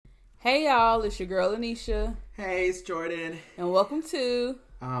Hey y'all, it's your girl Anesha. Hey, it's Jordan. And welcome to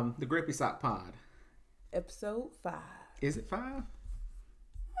the Grippy Sock Pod. episode 5. Is it 5? I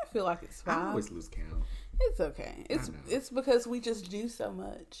feel like it's 5. I always lose count. It's okay. It's because we just do so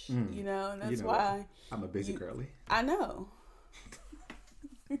much, and that's why I'm a busy girly. I know.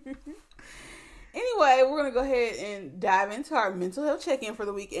 Anyway, we're gonna go ahead and dive into our mental health check-in for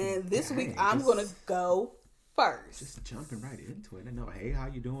the week, and this week I'm gonna go first. Just jumping right into it. I know, hey, how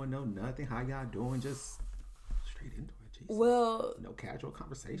you doing? No, nothing. How y'all doing? Just straight into it. Jesus. Well, no casual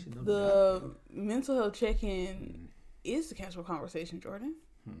conversation. No the nothing. mental health check-in is the casual conversation, Jordan.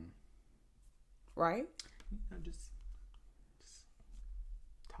 Right? Just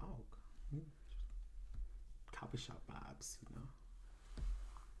talk. Coffee shop vibes,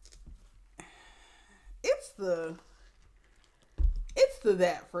 It's the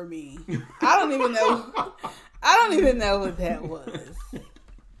that for me. I don't even know what that was.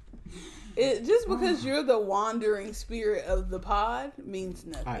 It just because you're the wandering spirit of the pod means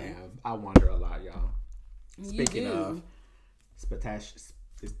nothing. I am. I wonder a lot, y'all. Speaking of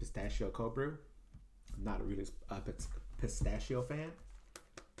pistachio cold brew, I'm not a really pistachio fan. You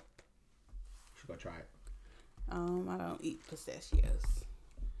should go try it. I don't eat pistachios.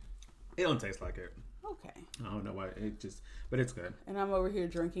 It don't taste like it. Okay. I don't know why. But it's good. And I'm over here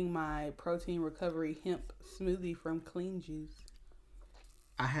drinking my protein recovery hemp smoothie from Clean Juice.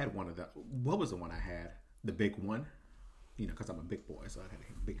 I had one of the. What was the one I had? The big one. Because I'm a big boy, so I had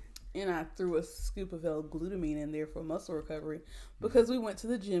a big. And I threw a scoop of L-glutamine in there for muscle recovery because we went to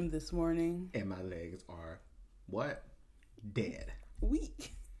the gym this morning. And my legs are what? Dead.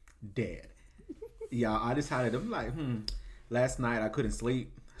 Weak. Dead. Yeah, I decided. I'm like, Last night I couldn't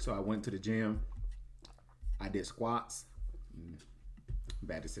sleep, so I went to the gym. I did squats.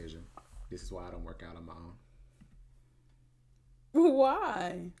 Bad decision. This is why I don't work out on my own.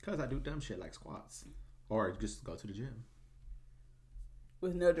 Why? Because I do dumb shit like squats. Or just go to the gym.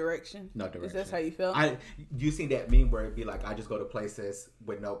 With no direction? No direction. Is that how you feel? You seen that meme where it'd be like, I just go to places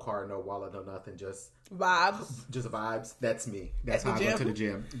with no car, no wallet, no nothing, just... Vibes? Just vibes. That's me. That's how I go to the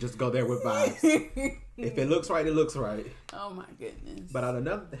gym. Just go there with vibes. If it looks right, it looks right. Oh my goodness. But on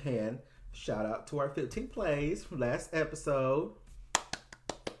another hand, shout out to our 15 plays from last episode.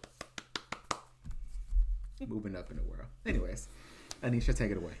 Moving up in the world. Anyways, Anesha,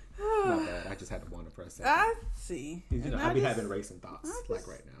 take it away. Not bad. I just had to wonder for a second. I see. I be having racing thoughts like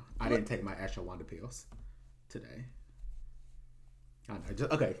right now. I didn't take my ashwagandha pills today. I know.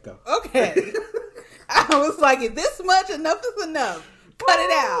 Okay, go. Okay. I was like, if this much, enough is enough. Cut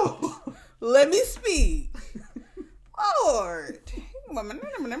it out. Let me speak. Lord.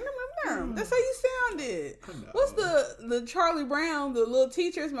 That's how you sounded. What's the Charlie Brown, the little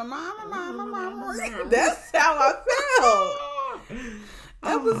teachers? My mom. That's how I felt.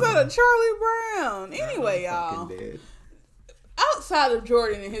 Episode of Charlie Brown. Anyway, y'all. Outside of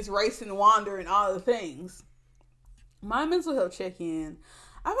Jordan and his race and wander and all the things, my mental health check-in,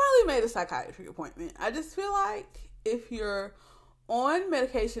 I finally made a psychiatry appointment. I just feel like if you're on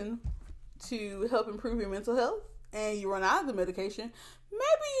medication to help improve your mental health and you run out of the medication, maybe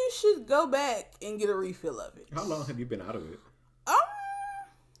you should go back and get a refill of it. How long have you been out of it?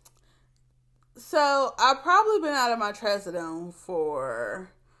 So I've probably been out of my trazodone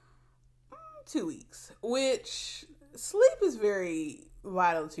for 2 weeks, which sleep is very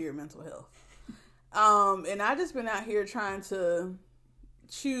vital to your mental health. And I just been out here trying to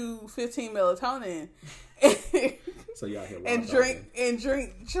chew 15 melatonin so y'all here and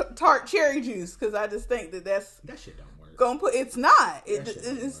drink tart cherry juice because I just think that shit don't work. It's not. It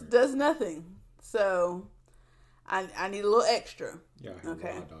just does nothing. So I need a little extra. Yeah,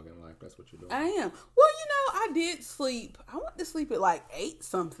 okay. Raw dog in life. That's what you're doing. I am. Well, I did sleep. I went to sleep at like 8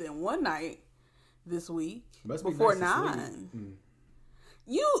 something one night this week before 9.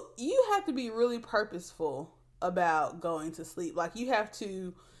 You have to be really purposeful about going to sleep. Like you have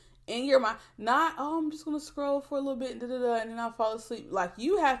to, in your mind, not I'm just gonna scroll for a little bit and then I'll fall asleep. Like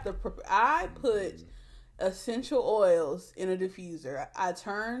you have to. I put essential oils in a diffuser. I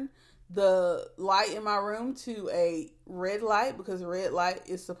turn the light in my room to a red light because red light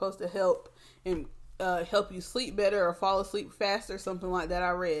is supposed to help you sleep better or fall asleep faster, something like that. I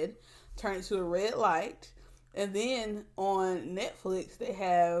read. Turn it to a red light, and then on Netflix they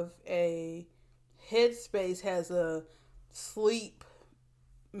have a Headspace has a sleep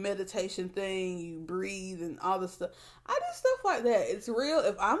meditation thing. You breathe and all this stuff. I do stuff like that. It's real.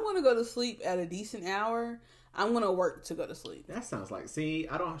 If I'm going to go to sleep at a decent hour, I'm going to work to go to sleep. That sounds like, I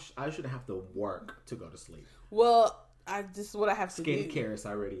shouldn't have to work to go to sleep. Well, this is what I have to do. Skincare is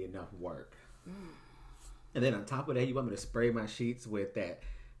already enough work. And then on top of that, you want me to spray my sheets with that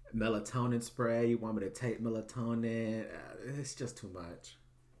melatonin spray. You want me to take melatonin? It's just too much.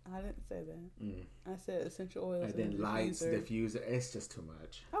 I didn't say that. I said essential oils and then lights, diffuser. It's just too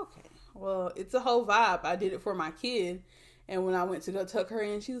much. Okay. Well, it's a whole vibe. I did it for my kid. And when I went to go tuck her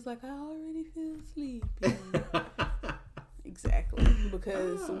in, she was like, I already feel sleepy. Exactly.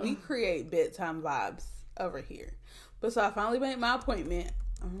 Because we create bedtime vibes over here. But so I finally made my appointment.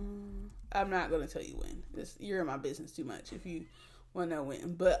 I'm not going to tell you when. You're in my business too much if you want to know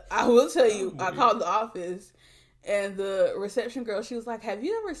when. But I will tell you, I called the office. And the reception girl, she was like, have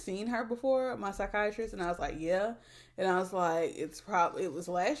you ever seen her before, my psychiatrist? And I was like, yeah. And I was like, it was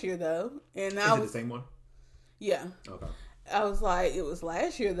last year, though. And Is it the same one? Yeah. Okay. I was like, it was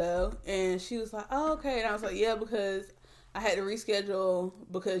last year, though. And she was like, oh, okay. And I was like, yeah, because I had to reschedule,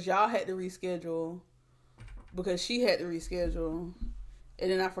 because y'all had to reschedule, because she had to reschedule. And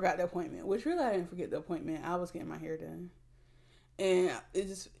then I forgot the appointment, which really I didn't forget the appointment. I was getting my hair done. And I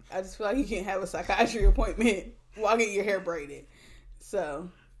just feel like you can't have a psychiatry appointment while getting your hair braided. So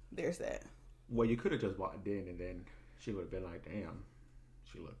there's that. Well, you could have just walked in and then she would have been like, damn,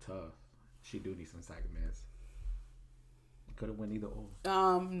 she looked tough. She do need some psych meds. Could have went either or.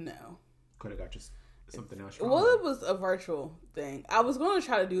 No. Could have got you something else. Well, it was a virtual thing. I was going to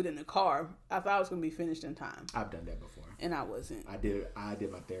try to do it in the car. I thought I was going to be finished in time. I've done that before. And I wasn't. I did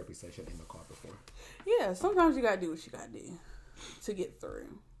my therapy session in the car before. Yeah, sometimes you got to do what you got to do to get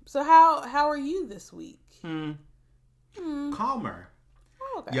through. So how are you this week? Calmer.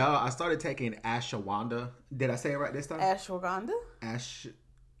 Oh, okay. Y'all, I started taking ashwagandha. Did I say it right this time? Ashwagandha?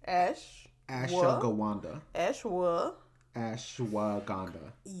 Ashwagandha.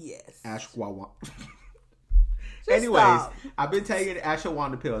 Ashwagandha. Yes. Ashwagandha. Anyways, I've been taking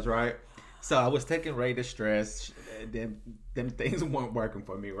ashwagandha pills, right? So I was taking Ray to stress. Them things weren't working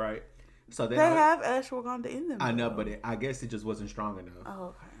for me, right? So then they have ashwagandha in them. I know, but I guess it just wasn't strong enough. Oh,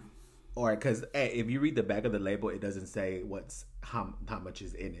 okay. Or because if you read the back of the label, it doesn't say how much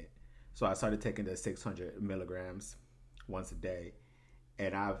is in it. So I started taking the 600 milligrams once a day,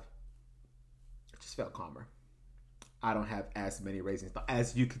 and I've just felt calmer. I don't have as many racing thoughts.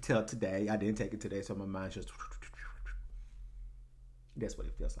 As you could tell today, I didn't take it today, so my mind's just... That's what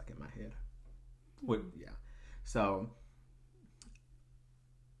it feels like in my head. Yeah. So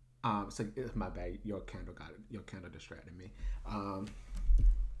my bad. Your candle distracted me.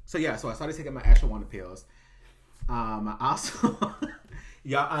 So I started taking my ashwagandha pills. I also,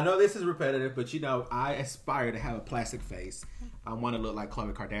 y'all, I know this is repetitive, but I aspire to have a plastic face. I want to look like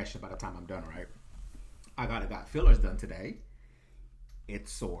Khloe Kardashian by the time I'm done, right? I got fillers done today.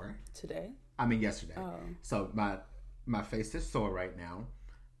 It's sore. Today? I mean yesterday. Oh. So my face is sore right now.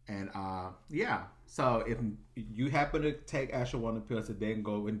 And so if you happen to take ashwagandha pills and then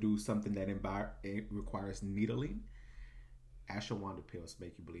go and do something that requires needling, ashwagandha pills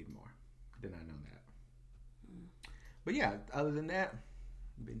make you bleed more. Did not know that. But yeah, other than that,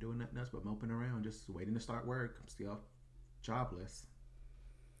 I've been doing nothing else but moping around, just waiting to start work. I'm still jobless.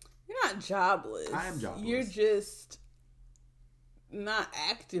 You're not jobless. I am jobless. You're just not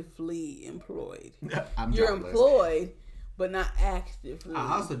actively employed. You're jobless. Employed, but not actively.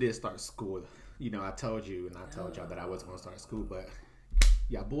 I also did start school. I told you and I told y'all that I wasn't going to start school, but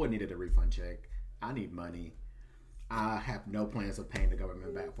boy needed a refund check. I need money. I have no plans of paying the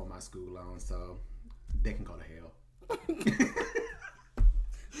government back for my school loan, so they can go to hell.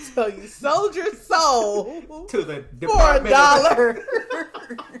 So you sold your soul to the for $1.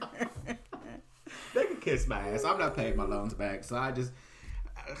 They can kiss my ass. I'm not paying my loans back, so I just...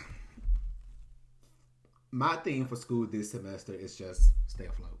 my theme for school this semester is just stay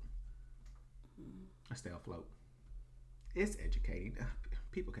afloat. Stay afloat. It's educating.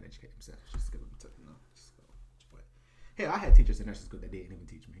 People can educate themselves. Just go. But hey, I had teachers in nursing school that didn't even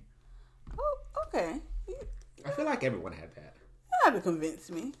teach me. Oh, okay. I feel like everyone had that. You don't have to convince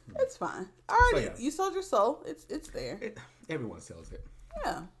me. It's fine. Alright, you sold your soul. It's there. Everyone sells it.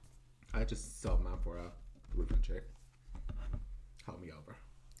 Yeah. I just sold mine for a refund check. Hold me over.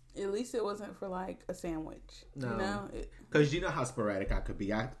 At least it wasn't for like a sandwich. No. Because you know how sporadic I could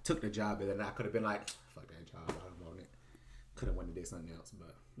be. I took the job and then I could have been like, fuck that job. I don't want it. Could have wanted to do something else,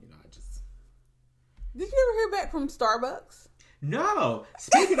 but I just... Did you ever hear back from Starbucks? No.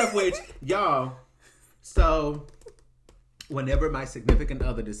 Speaking of which, y'all, so whenever my significant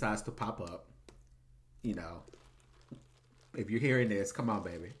other decides to pop up, if you're hearing this, come on,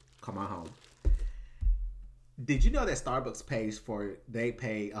 baby. Come on home. Did you know that Starbucks they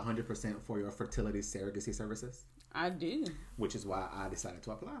pay 100% for your fertility surrogacy services? I do. Which is why I decided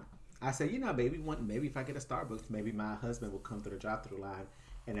to apply. I said, baby, maybe if I get a Starbucks, maybe my husband will come through the drive-thru line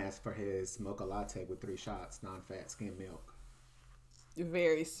and ask for his mocha latte with 3 shots, non-fat skim milk.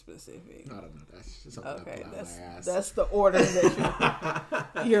 Very specific. I don't know. That's just something I pull out my ass. That's the order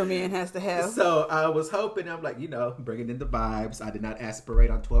that your man has to have. So I was hoping, I'm like, bringing in the vibes. I did not aspirate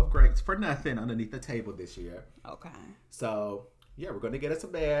on 12 grapes for nothing underneath the table this year. Okay. So, yeah, we're going to get us a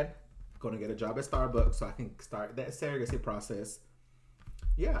bed. Going to get a job at Starbucks so I can start that surrogacy process.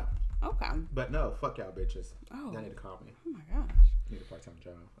 Yeah. Okay. But no, fuck y'all bitches. Oh. Y'all need to call me. Oh, my gosh. I need a part-time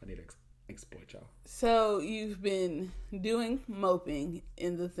job. I need to exploit y'all. So you've been doing moping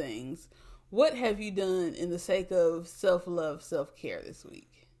in the things. What have you done in the sake of self-love, self-care this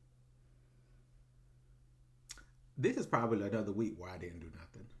week? This is probably another week where I didn't do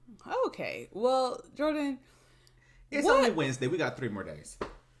nothing. Okay. Well, Jordan. It's only Wednesday. We got 3 more days.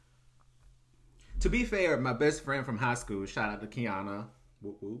 To be fair, my best friend from high school, shout out to Kiana.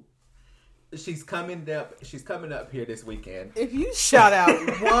 Whoop, whoop. She's coming up here this weekend. If you shout out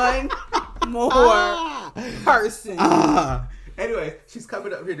one more person. Anyway, she's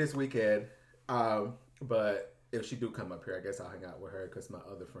coming up here this weekend. But if she do come up here, I guess I'll hang out with her because my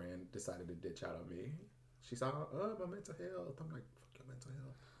other friend decided to ditch out on me. She saw, my mental health. I'm like, fuck your mental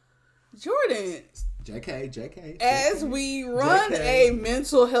health. Jordan. JK. As we run a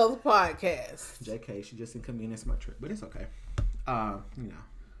mental health podcast. JK, she just inconvenienced my trip, but it's okay.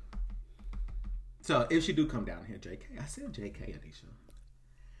 So if she do come down here, JK, I said JK, Anesha.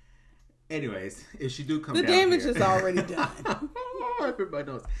 Anyways, if she do come down here. The damage is already done.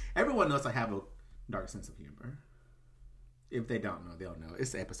 Everyone knows I have a dark sense of humor. If they don't know, they'll know.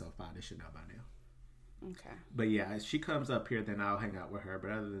 It's episode 5. They should know by now. Okay. But yeah, if she comes up here, then I'll hang out with her. But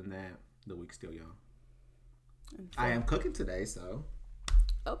other than that, the week's still young. Okay. I am cooking today, so.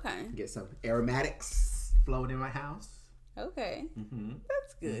 Okay. Get some aromatics flowing in my house. Okay. Mm-hmm.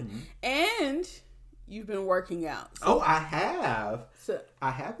 That's good. Mm-hmm. And you've been working out. So. I have.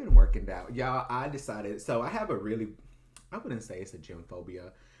 I have been working out. Y'all, I decided. So I have I wouldn't say it's a gym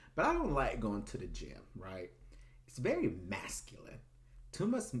phobia, but I don't like going to the gym, right? It's very masculine. Too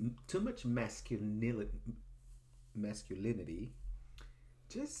much masculinity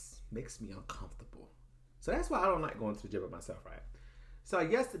just makes me uncomfortable. So that's why I don't like going to the gym by myself, right? So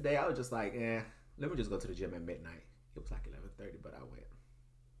yesterday I was just like, let me just go to the gym at midnight. It was like 11:30, but I went.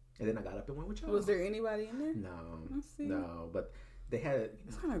 And then I got up and went with y'all. Was there anybody in there? No, but they had.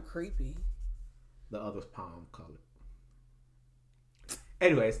 It's kind of creepy. The other's palm color.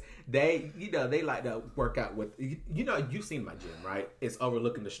 Anyways, they like to work out with, you've seen my gym, right? It's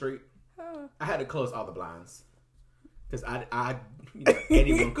overlooking the street. I had to close all the blinds because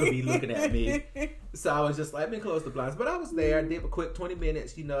anyone could be looking at me. So I was just like, let me close the blinds. But I was there. I did a quick 20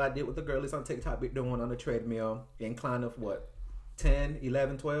 minutes. I did what the girlies on TikTok be doing on the treadmill. Incline of what? 10,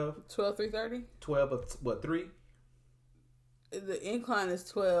 11, 12? 12, 330? 12 of what, 3? The incline is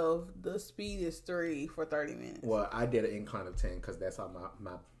 12. The speed is 3 for 30 minutes. Well, I did an incline of 10 because that's all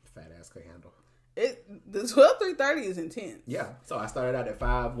my fat ass could handle. The 12, 330 is intense. Yeah. So I started out at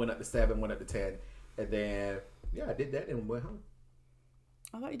 5, went up to 7, went up to 10. And then, I did that and went home.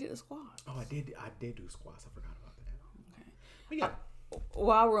 I thought you did a squat. Oh, I did do squats. I forgot about that. Okay. But yeah.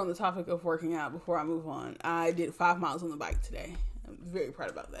 While we're on the topic of working out, before I move on, I did 5 miles on the bike today. I'm very proud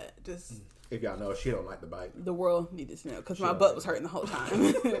about that. Just... If y'all know, she don't like the bike. The world needed to know because my butt was hurting the whole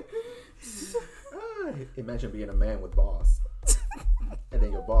time. Imagine being a man with balls, and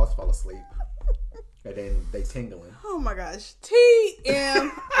then your balls fall asleep, and then they tingling. Oh my gosh,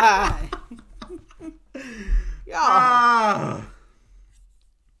 TMI, y'all.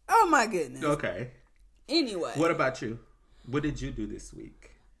 Oh my goodness. Okay. Anyway, what about you? What did you do this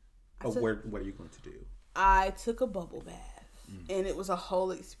week? What are you going to do? I took a bubble bath. And it was a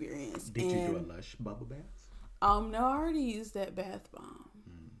whole experience. Did you do a Lush bubble bath? No, I already used that bath bomb.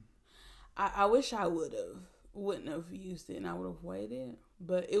 I wish I wouldn't have used it and I would have waited.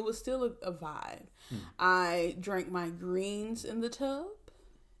 But it was still a vibe. I drank my greens in the tub.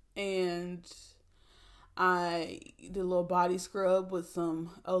 And I did a little body scrub with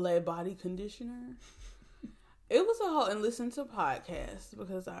some Olay body conditioner. It was a whole... And listened to podcasts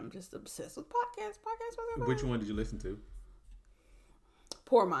because I'm just obsessed with podcasts. Which one did you listen to?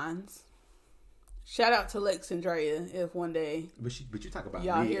 Poor Minds. Shout out to Lexandria if one day. But you talk about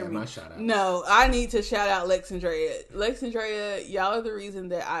y'all me hear and me. My shout out. No, I need to shout out Lexandria. Lexandria, y'all are the reason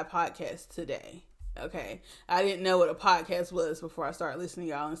that I podcast today. Okay. I didn't know what a podcast was before I started listening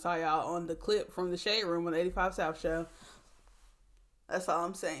to y'all and saw y'all on the clip from the Shade Room on the 85 South show. That's all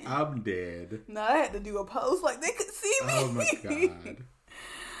I'm saying. I'm dead. No, I had to do a post like they could see me. Oh my God.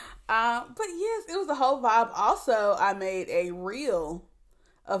 But yes, it was the whole vibe. Also, I made a reel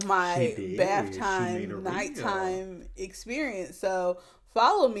of my bath time, nighttime experience. So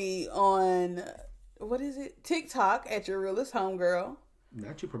follow me on what is it? TikTok at Your Realest Homegirl.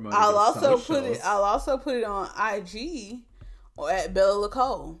 Not you promoting. I'll also put it on IG at Bella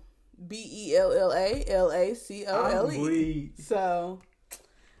Lacole. BellaLacole. So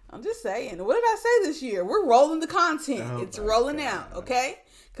I'm just saying. What did I say this year? We're rolling the content. Oh, it's rolling out, okay?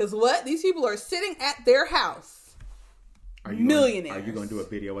 Because what? These people are sitting at their house. Millionaires. Are you going to do a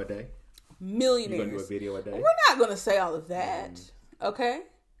video a day? Millionaires. You're going to do a video a day? We're not going to say all of that, okay?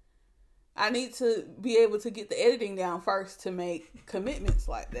 I need to be able to get the editing down first to make commitments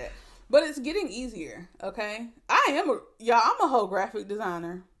like that. But it's getting easier, okay? I'm a whole graphic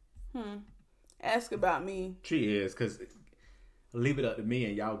designer. Ask about me. She is, because leave it up to me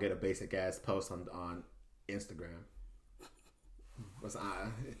and y'all get a basic ass post on Instagram.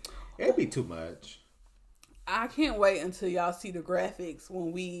 It'd be too much. I can't wait until y'all see the graphics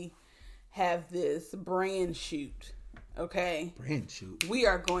when we have this brand shoot. Okay. Brand shoot. We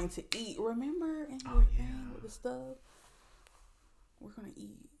are going to eat. Remember in your thing with the stuff? We're gonna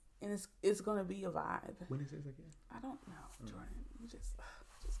eat. And it's gonna be a vibe. When is this again? I don't know, Jordan. You just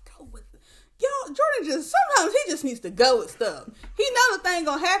go with it. Yo, Jordan sometimes he just needs to go with stuff. He know the thing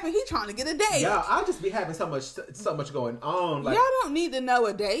gonna happen. He trying to get a date. Yeah, I just be having so much going on. Like, y'all don't need to know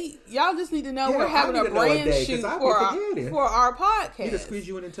a date. Y'all just need to know we're having a brand shoot for our podcast. I need to squeeze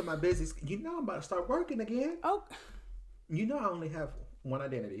you into my business. You know I'm about to start working again. Oh. You know I only have one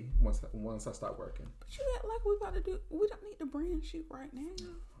identity once I start working. But you act like we about to do. We don't need the brand shoot right now.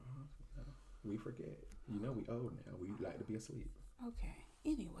 We forget. You know we old now. We like to be asleep. Okay.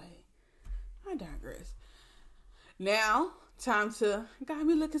 Anyway, I digress. Now, time to got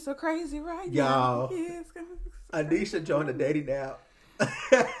me looking so crazy right now. Y'all. Yes, Anesha joined the dating app.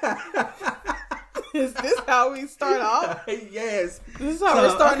 Is this how we start off? Yes. This is how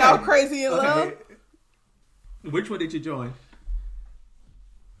we're starting off crazy in love. Which one did you join?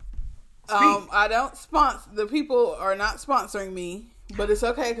 I don't sponsor. The people are not sponsoring me, but it's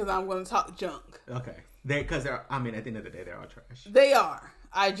okay because I'm going to talk junk. Okay, because at the end of the day, they're all trash. They are.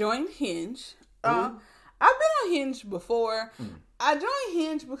 I joined Hinge. I've been on Hinge before. I joined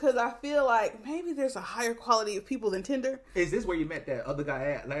Hinge because I feel like maybe there's a higher quality of people than Tinder. Is this where you met that other guy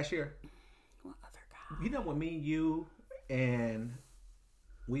at last year? What other guy? You know when me, you, and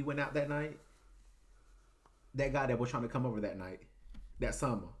we went out that night? That guy that was trying to come over that night. That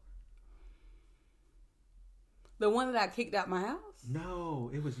summer. The one that I kicked out my house? No,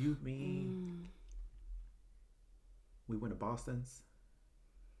 it was you, me. We went to Boston's.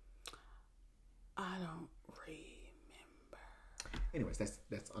 I don't remember. Anyways,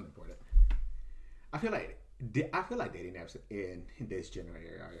 that's unimportant. I feel like dating apps in this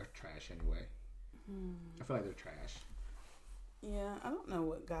generation are trash anyway. I feel like they're trash. Yeah, I don't know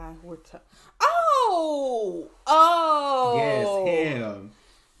what guy we're talking. Oh, yes, him.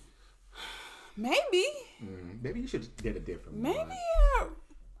 Maybe. Maybe you should have did a different one. Maybe,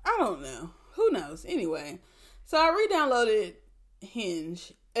 I don't know. Who knows? Anyway, so I re-downloaded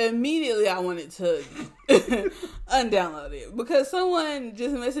Hinge. Immediately, I wanted to undownload it because someone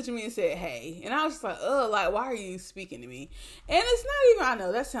just messaged me and said, "Hey," and I was just like, like, why are you speaking to me?" And it's not even. I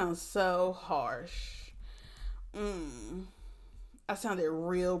know that sounds so harsh. I sounded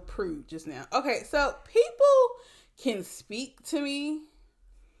real prude just now. Okay, so people can speak to me.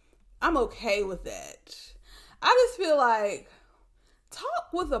 I'm okay with that. I just feel like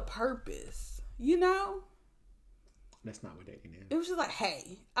talk with a purpose, you know? That's not what dating is. It was just like,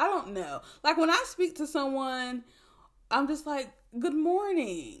 hey, I don't know. Like when I speak to someone, I'm just like, good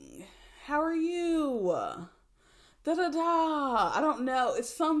morning. How are you? Da-da-da. I don't know. It's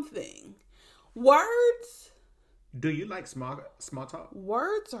something. Words. Do you like small talk?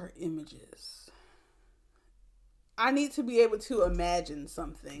 Words are images. I need to be able to imagine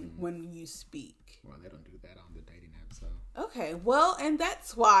something when you speak. Well, they don't do that on the dating app, so. Okay, well, and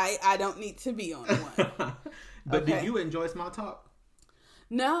that's why I don't need to be on one. But do you enjoy small talk?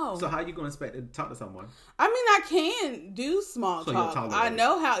 No. So how are you going to expect to talk to someone? I mean, I can do small talk. I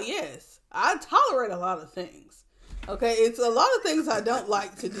know how, yes. I tolerate a lot of things. Okay, it's a lot of things I don't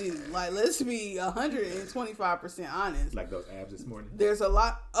like to do. Like, let's be 125% honest. Like those abs this morning? There's a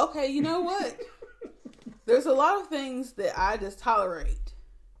lot. Okay, you know what? There's a lot of things that I just tolerate.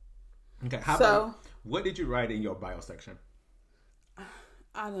 Okay, about, what did you write in your bio section?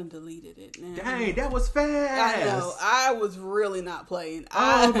 I done deleted it now. Dang, that was fast. I know. I was really not playing.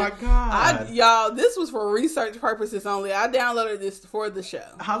 Oh my God. Y'all, this was for research purposes only. I downloaded this for the show.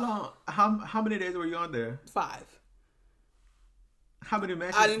 How long? How many days were you on there? 5. How many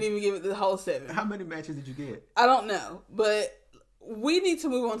matches? I didn't even give it the whole 7. How many matches did you get? I don't know, but we need to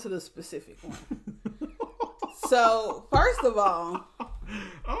move on to the specific one. So, first of all,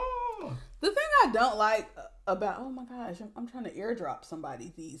 The thing I don't like about, oh my gosh, I'm trying to airdrop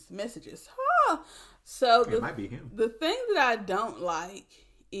somebody these messages. So it might be him. The thing that I don't like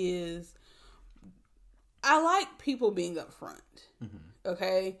is I like people being upfront. Mm-hmm.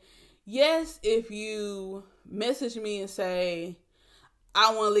 Okay. Yes, if you message me and say,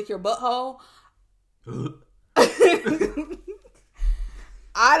 I want to lick your butthole,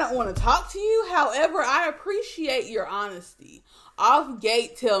 I don't want to talk to you. However, I appreciate your honesty. Off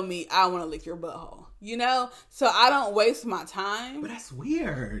gate, tell me I want to lick your butthole. You know? So I don't waste my time. But that's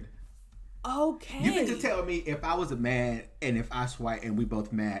weird. Okay. You can just tell me if I was a man and if I swipe and we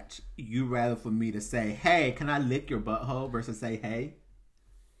both match, you rather for me to say, hey, can I lick your butthole versus say, hey?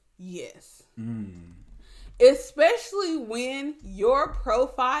 Yes. Especially when your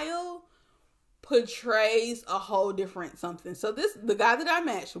profile portrays a whole different something. So the guy that I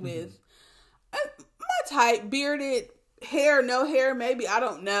matched with, my type, bearded, hair, no hair, maybe, I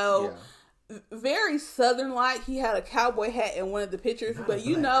don't know. Yeah. Very Southern-like. He had a cowboy hat in one of the pictures, but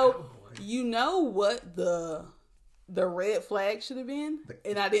you know what the red flag should have been,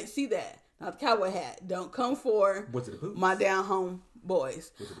 and I didn't see that. Not the cowboy hat. Don't come for my down home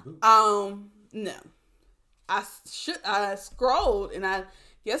boys. Was it the boots? No. I scrolled, and I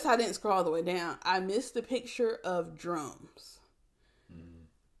guess I didn't scroll all the way down. I missed the picture of drums.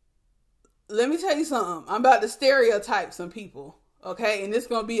 Let me tell you something. I'm about to stereotype some people, okay? And it's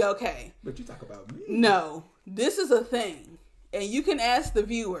going to be okay. But you talk about me. No. This is a thing. And you can ask the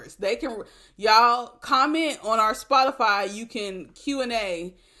viewers. They can, y'all comment on our Spotify. You can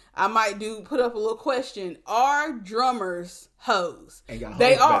Q&A. I might put up a little question. Are drummers hoes?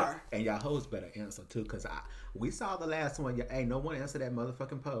 They are. And y'all hoes better answer too, because we saw the last one. Ain't no one answered that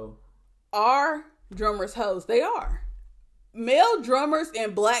motherfucking poll. Are drummers hoes? They are. Male drummers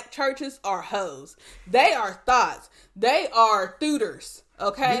in black churches are hoes. They are thoughts. They are tutors.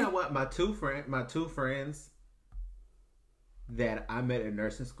 Okay. You know what? My two friends that I met in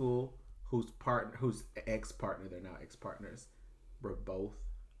nursing school, whose ex-partner, they're now ex-partners, were both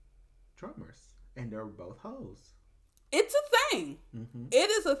drummers, and they're both hoes. It's a thing. Mm-hmm. It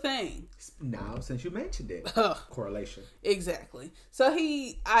is a thing. Now, since you mentioned it, correlation. Exactly. So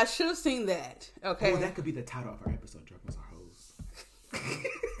I should have seen that. Okay. Oh, that could be the title of our episode. Drummers are hoes.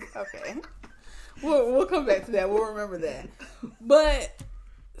 Okay. We'll come back to that. We'll remember that. But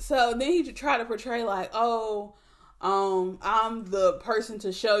so then he tried to portray like, I'm the person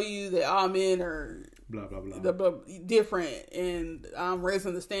to show you that all men are blah blah blah different, and I'm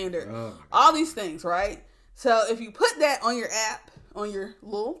raising the standard. All these things, right? So if you put that on your app, on your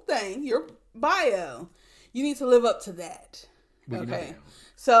little thing, your bio, you need to live up to that. Okay.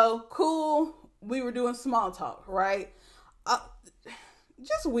 So cool. We were doing small talk, right?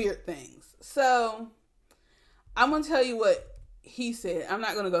 Just weird things. So I'm going to tell you what he said. I'm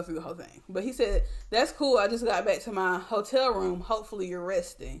not going to go through the whole thing, but he said, that's cool. I just got back to my hotel room. Hopefully you're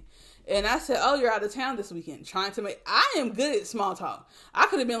resting. And I said, oh, you're out of town this weekend. I am good at small talk. I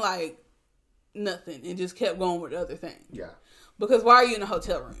could have been like, nothing, and just kept going with other things. Yeah. Because why are you in a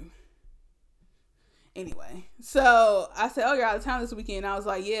hotel room? Anyway, so I said, oh, you're out of town this weekend. I was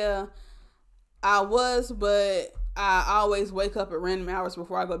like, yeah, I was, but I always wake up at random hours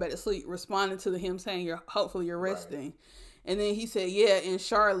before I go back to sleep, responding to him saying, hopefully you're resting. Right. And then he said, yeah, in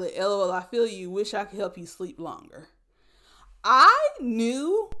Charlotte, LOL, I feel you. Wish I could help you sleep longer. I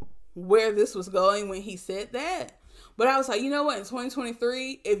knew where this was going when he said that. But I was like, you know what? In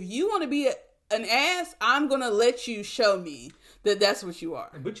 2023, if you want to be an ass, I'm going to let you show me that that's what you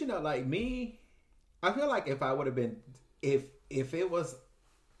are. But like me, I feel like if I would have been, if it was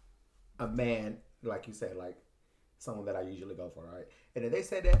a man, like you said, like someone that I usually go for, right? And if they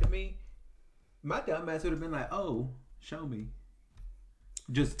said that to me, my dumb ass would have been like, oh, show me.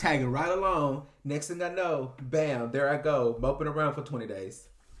 Just tagging right along. Next thing I know, bam, there I go, moping around for 20 days.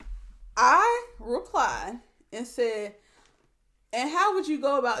 I replied and said, and how would you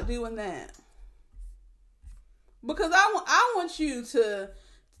go about doing that? Because I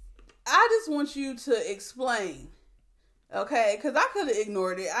just want you to explain. Okay? Because I could have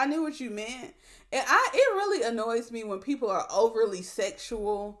ignored it. I knew what you meant. And it really annoys me when people are overly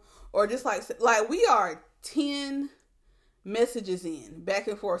sexual or just like we are 10 messages in, back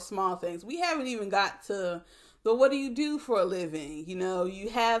and forth, small things. We haven't even got to the what do you do for a living? You know, you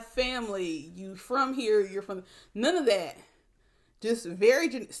have family, you from here, you're from, none of that. Just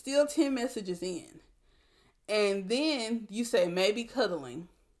still 10 messages in. And then you say, maybe cuddling.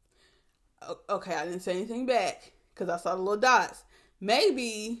 Okay, I didn't say anything back because I saw the little dots.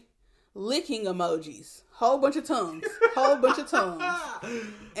 Maybe licking emojis. Whole bunch of tongues.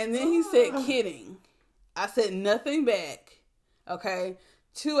 And then he said kidding. I said nothing back. Okay.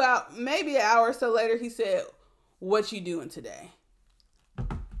 maybe an hour or so later, he said, "What you doing today?"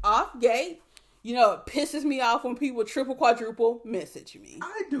 Off gate. You know, it pisses me off when people triple, quadruple message me.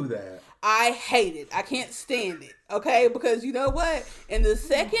 I do that. I hate it. I can't stand it. Okay? Because you know what? In the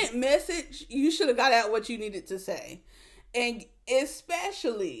second message, you should have got out what you needed to say. And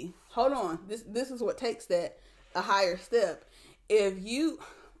especially, hold on, this is what takes that a higher step. If you,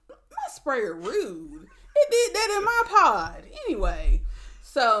 my sprayer rude. It did that in my pod. Anyway,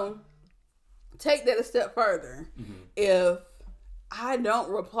 so take that a step further. Mm-hmm. If I don't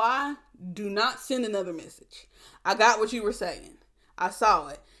reply, do not send another message. I got what you were saying. I saw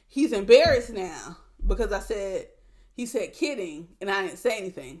it. He's embarrassed now because he said kidding and I didn't say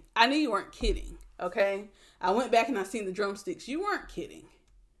anything. I knew you weren't kidding. Okay. I went back and I seen the drumsticks. You weren't kidding.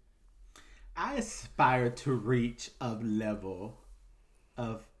 I aspire to reach a level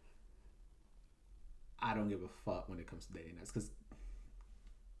of I don't give a fuck when it comes to dating. That's because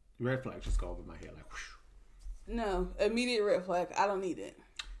red flags just go over my head like whoosh. No, immediate red flag. I don't need it.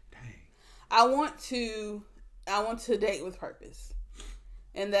 Dang. I want to date with purpose.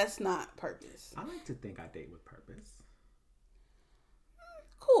 And that's not purpose. I like to think I date with purpose.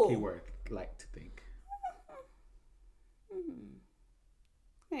 Cool. Keyword, like to think.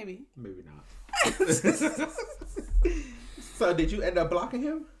 Maybe. Maybe not. So did you end up blocking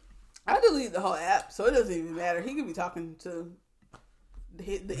him? I deleted the whole app, so it doesn't even matter. He could be talking to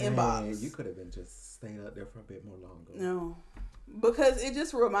the inbox. You could have been just staying up there for a bit more longer. No. Because it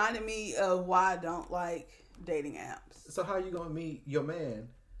just reminded me of why I don't like dating apps. So how are you going to meet your man?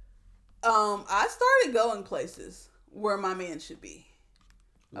 I started going places where my man should be.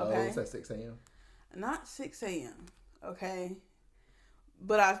 Okay. It's at 6 a.m. Not 6 a.m. Okay.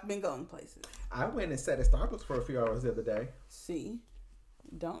 But I've been going places. I went and sat at Starbucks for a few hours the other day. See?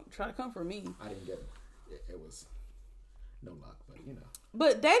 Don't try to come for me. I didn't get it. It was no luck, but you know.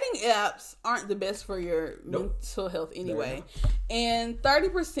 But dating apps aren't the best for your mental health anyway. And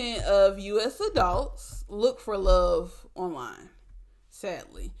 30% of U.S. adults look for love online,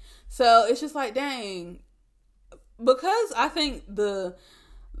 sadly. So it's just like, dang. Because I think the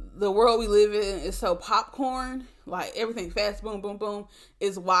world we live in is so popcorn, like everything fast, boom, boom, boom,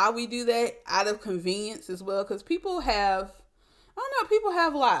 is why we do that out of convenience as well. Because people have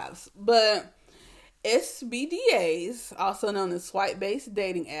lives. But SBDAs, also known as swipe-based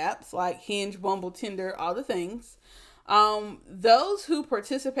dating apps like Hinge, Bumble, Tinder, all the things, those who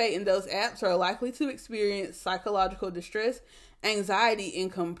participate in those apps are likely to experience psychological distress, anxiety,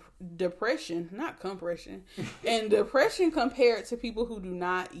 and depression compared to people who do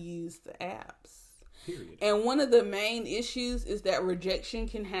not use the apps. Period. And one of the main issues is that rejection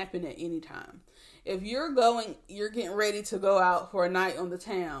can happen at any time. If you're getting ready to go out for a night on the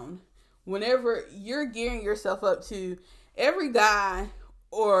town, whenever you're gearing yourself up to every guy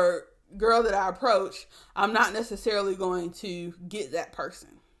or girl that I approach, I'm not necessarily going to get that person.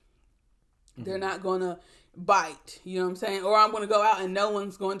 Mm-hmm. They're not going to bite, you know what I'm saying? Or I'm going to go out and no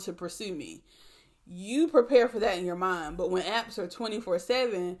one's going to pursue me. You prepare for that in your mind. But when apps are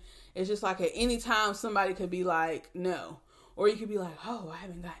 24/7, it's just like at any time somebody could be like, no. Or you could be like, oh, I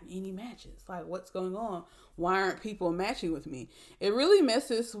haven't gotten any matches. Like, what's going on? Why aren't people matching with me? It really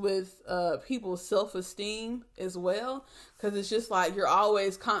messes with people's self-esteem as well. Because it's just like you're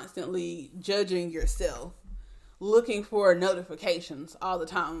always constantly judging yourself. Looking for notifications all the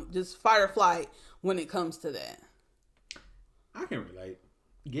time. Just fight or flight when it comes to that. I can relate.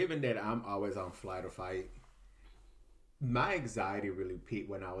 Given that I'm always on flight or fight, my anxiety really peaked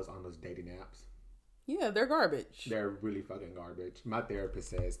when I was on those dating apps. Yeah, they're garbage. They're really fucking garbage. My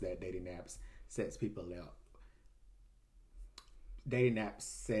therapist says that dating apps sets people up. Dating apps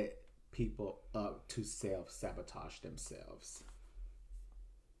set people up to self-sabotage themselves.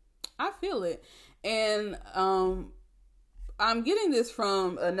 I feel it. And I'm getting this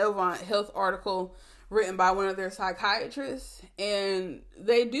from a Novant Health article written by one of their psychiatrists. And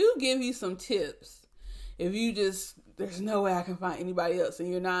they do give you some tips. If you there's no way I can find anybody else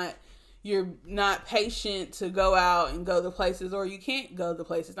and you're not patient to go out and go to places, or you can't go to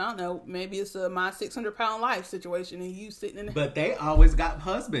places. I don't know. Maybe it's my 600-pound life situation and you sitting in But they always got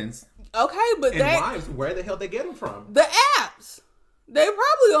husbands. Okay, but and wives. Where the hell they get them from? The apps. They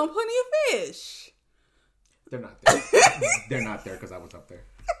probably on Plenty of Fish. They're not there. They're not there because I was up there.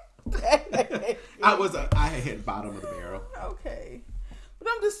 I had hit bottom of the barrel. Okay. But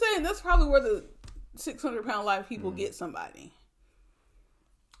I'm just saying, that's probably where the 600-pound life people get somebody.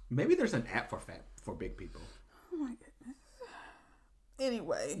 Maybe there's an app for big people. Oh my goodness.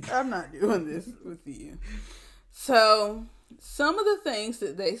 Anyway, I'm not doing this with you. So, some of the things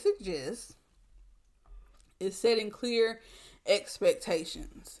that they suggest is setting clear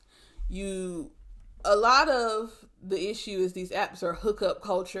expectations. A lot of the issue is these apps are hookup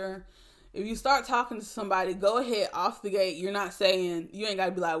culture. If you start talking to somebody, go ahead off the gate. You're not saying, you ain't got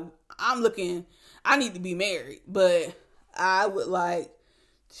to be like, I need to be married, but I would like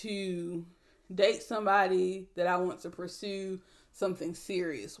to date somebody that I want to pursue something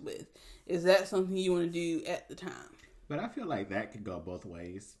serious with. Is that something you want to do at the time? But I feel like that could go both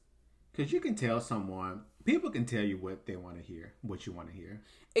ways. Because you can tell someone, people can tell you what they want to hear, what you want to hear.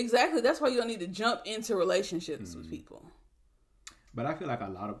 Exactly. That's why you don't need to jump into relationships with people. But I feel like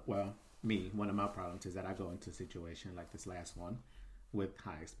one of my problems is that I go into a situation like this last one with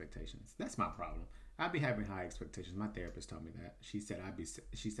high expectations. That's my problem. I be having high expectations. My therapist told me that. She said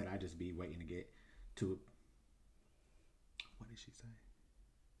I'd just be waiting to get to. What did she say?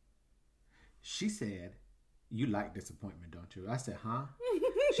 She said, "You like disappointment, don't you?" I said, "Huh?"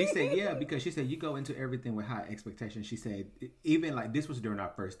 She said, "Yeah," because she said you go into everything with high expectations. She said, even like this was during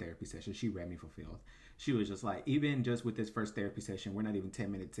our first therapy session. She read me for filth. She was just like, even just with this first therapy session, we're not even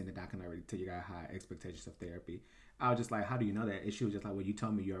 10 minutes in, and I can already tell you got high expectations of therapy. I was just like, how do you know that? And she was just like, well, you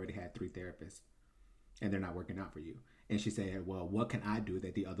told me you already had 3 therapists, and they're not working out for you. And she said, well, what can I do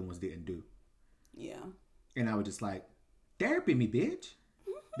that the other ones didn't do? Yeah. And I was just like, therapy me, bitch.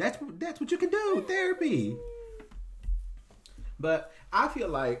 That's what you can do, therapy. But I feel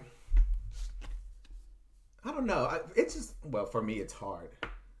like, I don't know. It's just, well, for me, it's hard.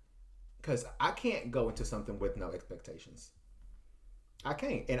 Because I can't go into something with no expectations. I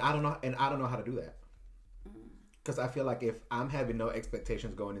can't. And I don't know how to do that. Because I feel like if I'm having no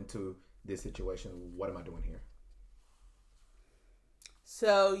expectations going into this situation, what am I doing here?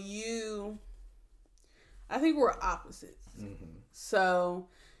 So I think we're opposites. Mm-hmm. So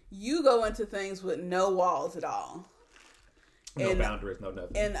you go into things with no walls at all. No boundaries, no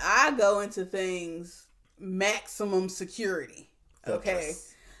nothing. And I go into things maximum security. Okay.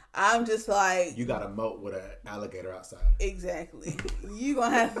 I'm just like, you got a moat with an alligator outside. Exactly. You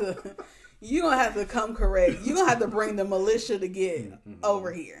gonna have to come correct. You gonna have to bring the militia to get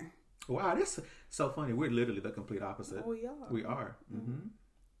over here. Wow, this is so funny. We're literally the complete opposite. We are. We are. Mm-hmm.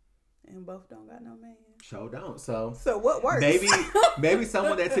 And both don't got no man. Sure don't. So what works? Maybe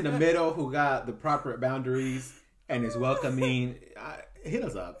someone that's in the middle who got the proper boundaries and is welcoming. Hit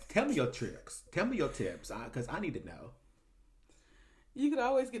us up. Tell me your tricks. Tell me your tips, because I need to know. You could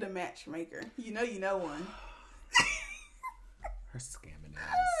always get a matchmaker. You know one. Her scamming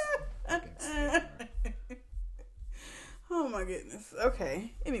ass. Oh my goodness.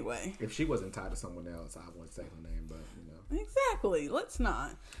 Okay. Anyway. If she wasn't tied to someone else, I wouldn't say her name, but Exactly. Let's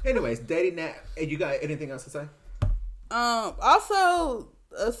not. Anyways, dating that. And you got anything else to say? Also,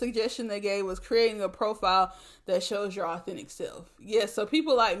 a suggestion they gave was creating a profile that shows your authentic self. Yes, so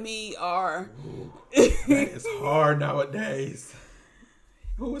people like me are. Ooh, that is hard nowadays.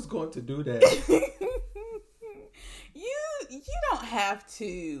 Who is going to do that? You don't have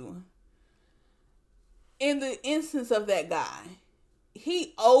to. In the instance of that guy,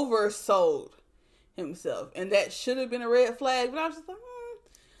 he oversold himself, and that should have been a red flag. But I was just like,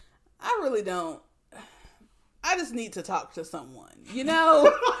 I really don't. I just need to talk to someone, So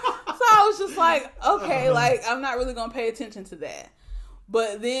I was just like, okay, like I'm not really gonna pay attention to that.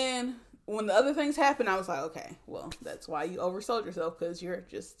 But then when the other things happened, I was like, okay, well, that's why you oversold yourself, because you're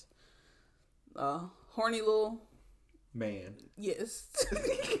just a horny little man. Yes.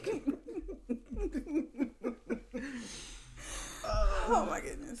 Oh my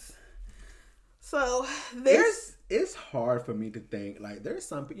goodness. So it's hard for me to think, like, there's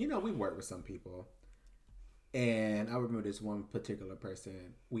some, we work with some people, and I remember this one particular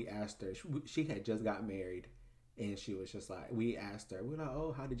person, we asked her, she had just got married, and she was just like, we asked her, we're like,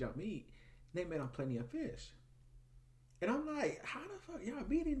 oh, how did y'all meet? They met on Plenty of Fish. And I'm like, how the fuck y'all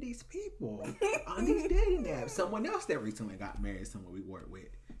meeting these people on these dating apps? Someone else that recently got married, someone we work with,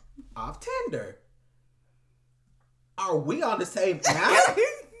 off Tinder. Are we on the same app?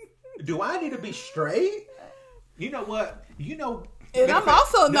 Do I need to be straight? You know what? And I'm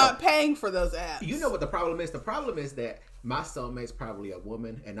also not paying for those apps. You know what the problem is? The problem is that my soulmate's probably a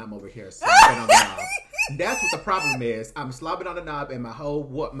woman, and I'm over here slobbing on the knob. That's what the problem is. I'm slobbing on the knob, and my whole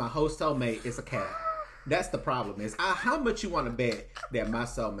soulmate is a cat. That's the problem. Is how much you want to bet that my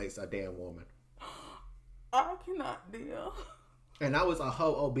soulmate's a damn woman? I cannot deal. And I was a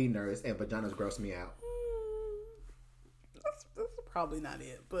whole OB nurse, and vaginas gross me out. That's probably not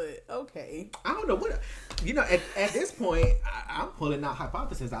it, but okay. I don't know what. At this point, I'm pulling out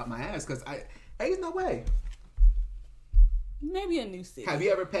hypotheses out my ass because there's no way. Maybe a new city. Have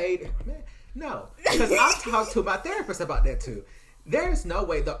you ever paid? No, because I talked to my therapist about that too. There's no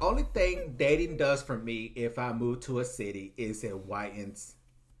way. The only thing dating does for me if I move to a city is it widens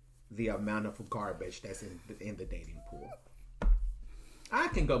the amount of garbage that's in the dating pool. I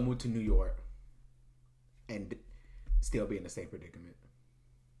can go move to New York and still be in the same predicament.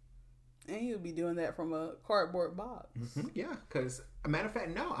 And you'll be doing that from a cardboard box. Mm-hmm. Yeah, because a matter of fact,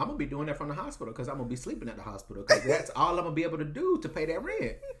 no, I'm going to be doing that from the hospital because I'm going to be sleeping at the hospital because that's all I'm going to be able to do to pay that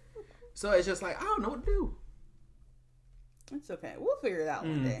rent. So it's just like, I don't know what to do. It's okay. We'll figure it out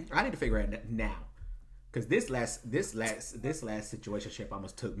one day. I need to figure it out now. Because this last situationship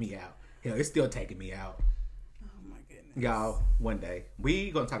almost took me out. Hell, it's still taking me out. Oh my goodness. Y'all, one day.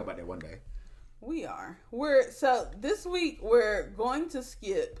 We going to talk about that one day. We are. So this week we're going to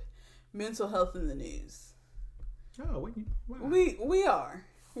skip mental health in the news. Oh, wow. We are.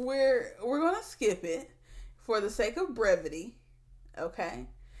 We're going to skip it for the sake of brevity. Okay?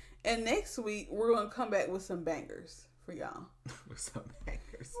 And next week we're going to come back with some bangers for y'all. With some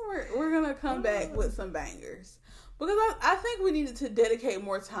bangers. We're going to come back with some bangers. Because I think we needed to dedicate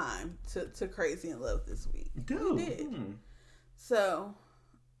more time to Crazy in Love this week. Dude. We did. So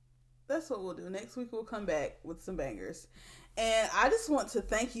that's what we'll do. Next week we'll come back with some bangers. And I just want to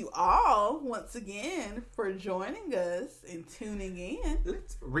thank you all once again for joining us and tuning in.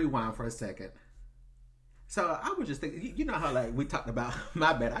 Let's rewind for a second. So I was just thinking, you know how like we talked about,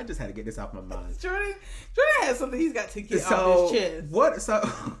 my bad, I just had to get this off my mind. Jordan has something he's got to get off his chest. What? So,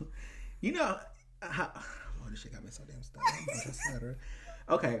 you know how, oh, this shit got me so damn stuck.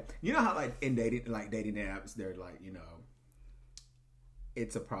 Okay, you know how like in dating apps, they're like, you know,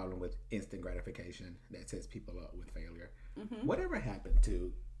 it's a problem with instant gratification that sets people up with failure. Mm-hmm. Whatever happened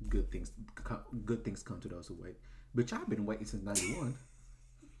to good things come to those who wait. Bitch, I've been waiting since 91.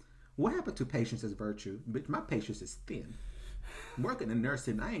 What happened to patience as virtue? Bitch, my patience is thin. Working in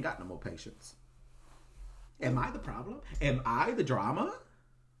nursing, I ain't got no more patience. Am I the problem? Am I the drama?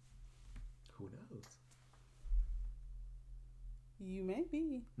 Who knows? You may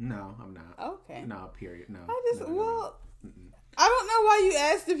be. No, I'm not. Okay. No, period. No. No. I don't know why you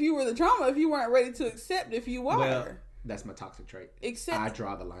asked if you were the drama if you weren't ready to accept if you were. Well, that's my toxic trait. I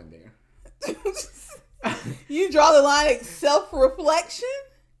draw the line there. You draw the line at self-reflection?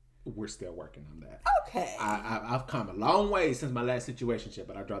 We're still working on that. Okay. I've come a long way since my last situationship,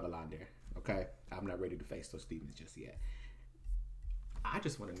 but I draw the line there. Okay? I'm not ready to face those demons just yet. I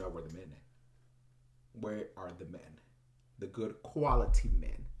just want to know where the men are. Where are the men? The good quality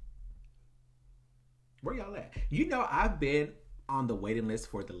men. Where y'all at? You know, I've been on the waiting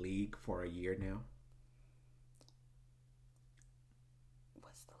list for the league for a year now.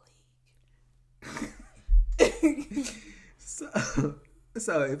 What's the league?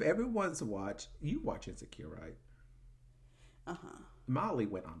 So if everyone's you watch Insecure, right? Uh-huh. Molly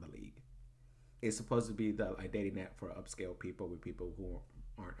went on the league. It's supposed to be the dating app for upscale people with people who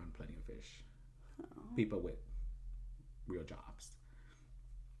aren't on Plenty of Fish. Oh. People with real jobs.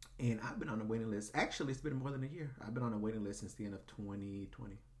 And I've been on the waiting list. Actually, it's been more than a year. I've been on a waiting list since the end of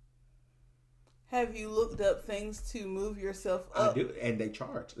 2020. Have you looked up things to move yourself up? I do, and they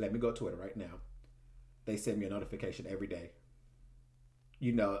charge. Let me go to it right now. They send me a notification every day.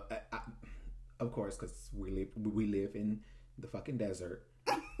 You know, of course, because we live in the fucking desert.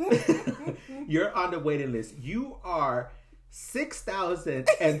 You're on the waiting list. You are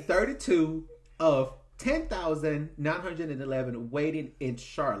 6,032 of 10,911 waiting in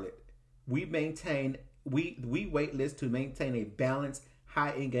Charlotte. We wait list to maintain a balanced,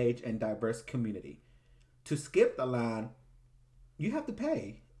 high engaged, and diverse community. To skip the line, you have to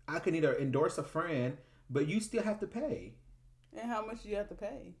pay. I can either endorse a friend, but you still have to pay. And how much do you have to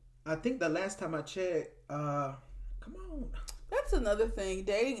pay? I think the last time I checked, come on. That's another thing.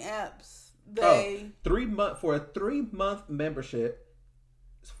 Dating apps, for a 3-month membership,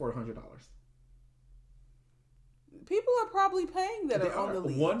 it's $400. People are probably paying that on the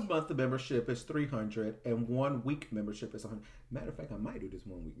league. 1 month of membership is $300, and 1 week membership is $100. Matter of fact, I might do this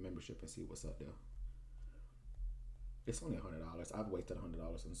 1 week membership and see what's up there. It's only $100. I've wasted $100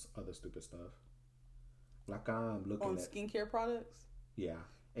 on other stupid stuff. Like I'm looking on skincare products. Yeah,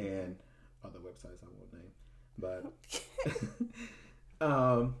 and other websites I won't name, but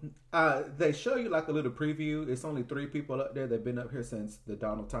they show you like a little preview. It's only 3 people up there that've been up here since the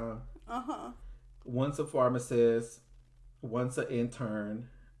dawn of time. One's a pharmacist, one's an intern,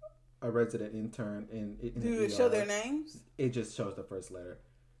 a resident intern, and do it show their names? It just shows the first letter,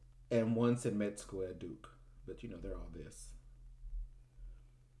 and one's in med school at Duke. But you know they're all this.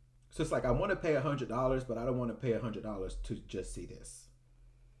 So it's like I want to pay $100, but I don't want to pay $100 to just see this.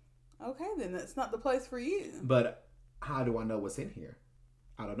 Okay, then that's not the place for you. But how do I know what's in here?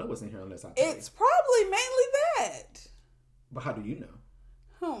 I don't know what's in here unless I pay. It's probably mainly that. But how do you know?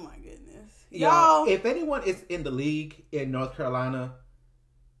 Oh my goodness. Y'all, if anyone is in the league in North Carolina,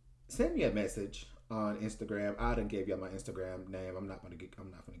 send me a message on Instagram. I done gave y'all my Instagram name. I'm not gonna give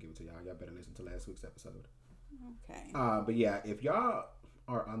it to y'all. Y'all better listen to last week's episode. Okay. But yeah, if y'all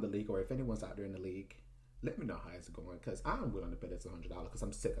are on the league, or if anyone's out there in the league, let me know how it's going, because I'm willing to bet it's $100 because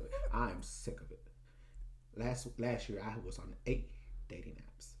I'm sick of it. I'm sick of it. Last year I was on 8 dating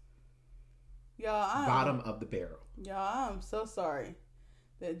apps. Y'all, bottom of the barrel. Y'all, I'm so sorry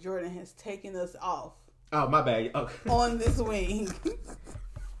that Jordan has taken us off. Oh, my bad. Okay. On this wing.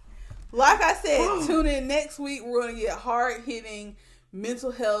 Like I said, tune in next week. We're going to get hard-hitting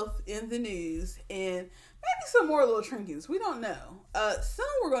mental health in the news and maybe some more little trinkets. We don't know. Soon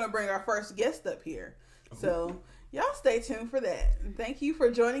we're going to bring our first guest up here. So y'all stay tuned for that. And thank you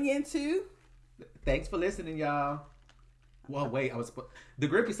for joining in too. Thanks for listening, y'all. Well, wait, the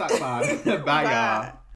Grippy Sock Pod. Bye, y'all.